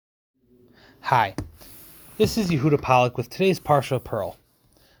Hi, this is Yehuda Pollack with today's Parsha Pearl.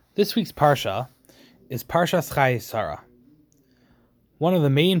 This week's Parsha is Parshas Chayei Sarah. One of the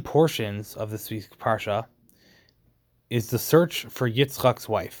main portions of this week's Parsha is the search for Yitzchak's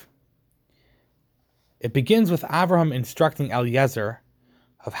wife. It begins with Avraham instructing Eliezer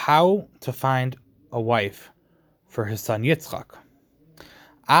of how to find a wife for his son Yitzchak.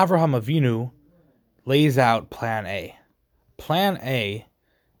 Avraham Avinu lays out Plan A. Plan A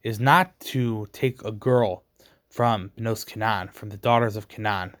is not to take a girl from Bnos Canaan, from the daughters of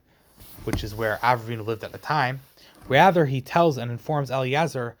Canaan, which is where Avraham lived at the time. Rather, he tells and informs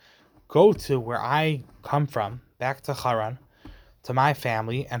Eliezer, go to where I come from, back to Haran, to my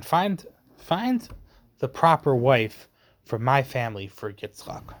family, and find the proper wife for my family for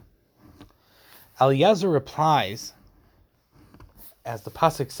Yitzchak. Eliezer replies, as the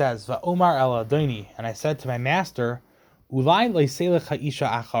pasuk says, "Va'omar el Adoni," and I said to my master, "Ulai leiselech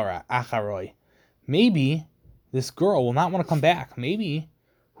ha'isha acharoi." Maybe this girl will not want to come back. Maybe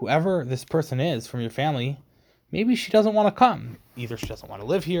whoever this person is from your family, maybe she doesn't want to come. Either she doesn't want to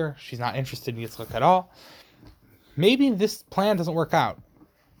live here, she's not interested in Yitzchak at all. Maybe this plan doesn't work out.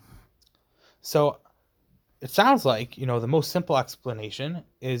 So it sounds like, the most simple explanation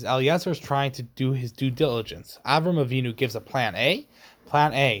is Eliezer is trying to do his due diligence. Avram Avinu gives a plan A.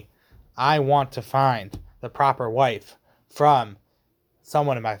 Plan A, I want to find the proper wife from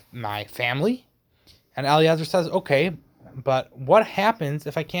someone in my family. And Eliezer says, okay, but what happens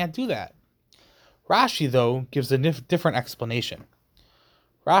if I can't do that? Rashi, though, gives a different explanation.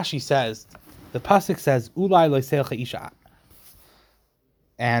 Rashi says, the pasuk says, Ulai loiselcha isha.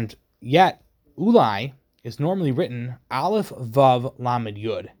 And yet, Ulai is normally written Aleph Vav Lamed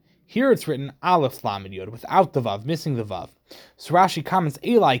Yud. Here it's written Aleph Lamed Yud, without the Vav, missing the Vav. So Rashi comments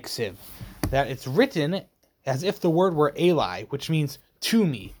Eli Ksiv, that it's written as if the word were Eli, which means to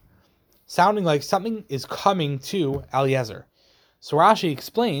me, sounding like something is coming to Eliezer. So Rashi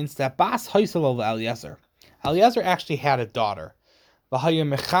explains that Bas Haisel Eliezer. Eliezer actually had a daughter. V'haya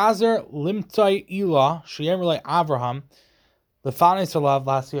mechazer limtzai ila sheyemer le Avraham lefanei salav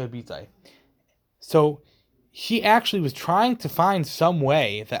lasiyah bitai. So he actually was trying to find some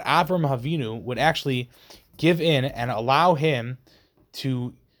way that Avram Avinu would actually give in and allow him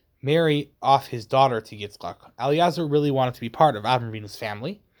to marry off his daughter to Yitzchak. Eliezer really wanted to be part of Avram Avinu's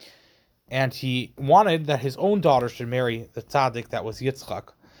family, and he wanted that his own daughter should marry the tzaddik that was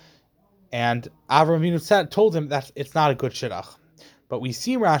Yitzchak. And Avram Avinu told him that it's not a good shidduch. But we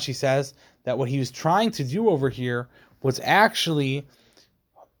see Rashi says that what he was trying to do over here was actually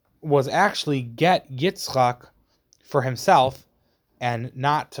get Yitzchak for himself and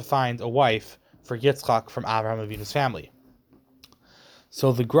not to find a wife for Yitzchak from Avraham Avinu's family.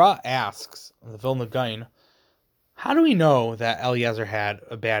 So the Gra asks, the Vilna Gaon, how do we know that Eliezer had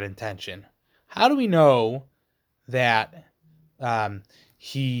a bad intention? How do we know that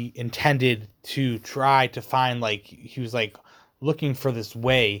he intended to try to find, he was looking for this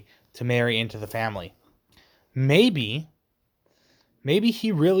way to marry into the family? Maybe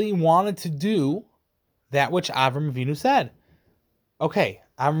he really wanted to do that which Avram Avinu said. Okay,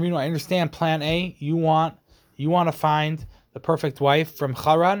 Avram Avinu, I understand plan A. You want to find the perfect wife from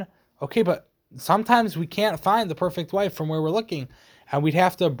Haran. Okay, but sometimes we can't find the perfect wife from where we're looking, and we'd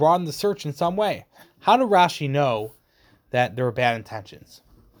have to broaden the search in some way. How do Rashi know that there were bad intentions?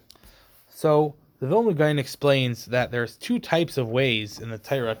 So the Vilna Gaon explains that there's two types of ways in the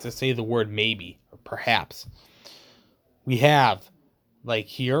Torah to say the word maybe, or perhaps. We have, like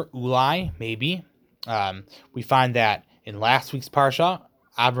here, Ulai, maybe. We find that in last week's Parsha,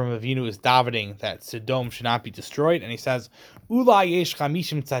 Avram Avinu is davening that Sodom should not be destroyed, and he says, Ulai yesh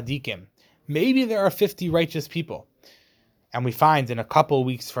chamishim tzadikim. Maybe there are 50 righteous people. And we find in a couple of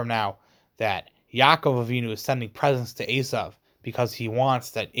weeks from now that Yaakov Avinu is sending presents to Esav because he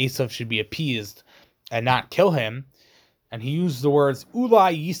wants that Esav should be appeased and not kill him. And he used the words,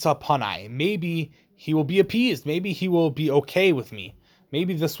 Ulai yisa panai. Maybe he will be appeased. Maybe he will be okay with me.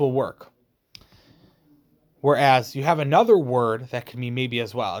 Maybe this will work. Whereas you have another word that can be maybe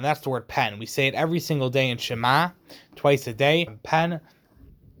as well, and that's the word pen. We say it every single day in Shema, twice a day. Pen,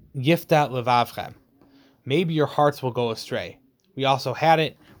 yifta levavchem. Maybe your hearts will go astray. Will have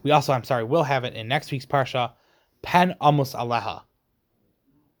it in next week's Parsha, pen amos aleha.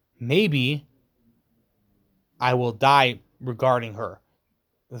 Maybe I will die regarding her.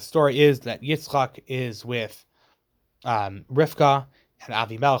 The story is that Yitzchak is with Rivka, and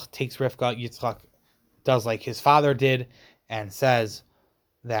Avimelech takes Rivka. Yitzchak does like his father did and says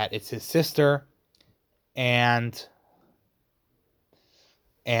that it's his sister, and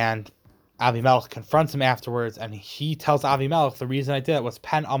Avimelech confronts him afterwards, and he tells Avimelech the reason I did it was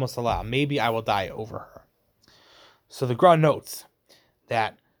pen almost Allah. Maybe I will die over her. So the Gra notes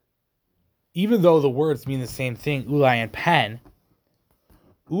that even though the words mean the same thing, ulai and pen,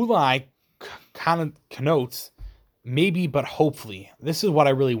 ulai connotes maybe, but hopefully. This is what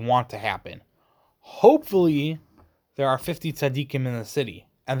I really want to happen. Hopefully, there are 50 tzaddikim in the city,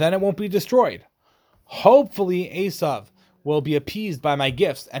 and then it won't be destroyed. Hopefully, Esav will be appeased by my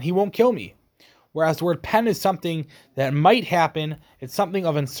gifts, and he won't kill me. Whereas the word pen is something that might happen. It's something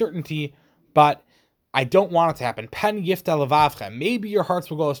of uncertainty, but I don't want it to happen. Pen yifta levavchem. Maybe your hearts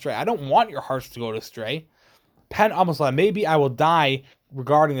will go astray. I don't want your hearts to go astray. Pen amasla. Maybe I will die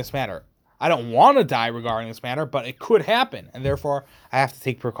regarding this matter. I don't want to die regarding this matter, but it could happen, and therefore I have to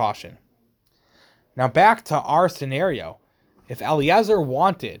take precaution. Now back to our scenario. If Eliezer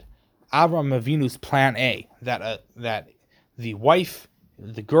wanted Avram Avinu's plan A, that the wife,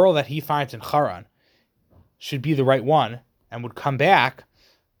 the girl that he finds in Haran, should be the right one and would come back,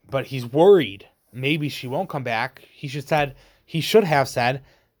 but he's worried maybe she won't come back, he should have said,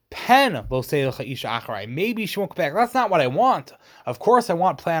 Pen lo seilcha isha acharai. Maybe she won't come back. That's not what I want. Of course I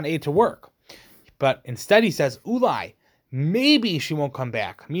want plan A to work. But instead he says, ulai, maybe she won't come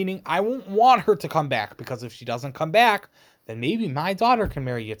back. Meaning, I won't want her to come back, because if she doesn't come back, then maybe my daughter can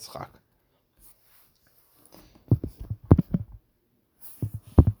marry Yitzchak.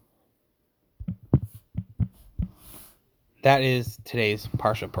 That is today's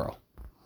Parsha Pearl.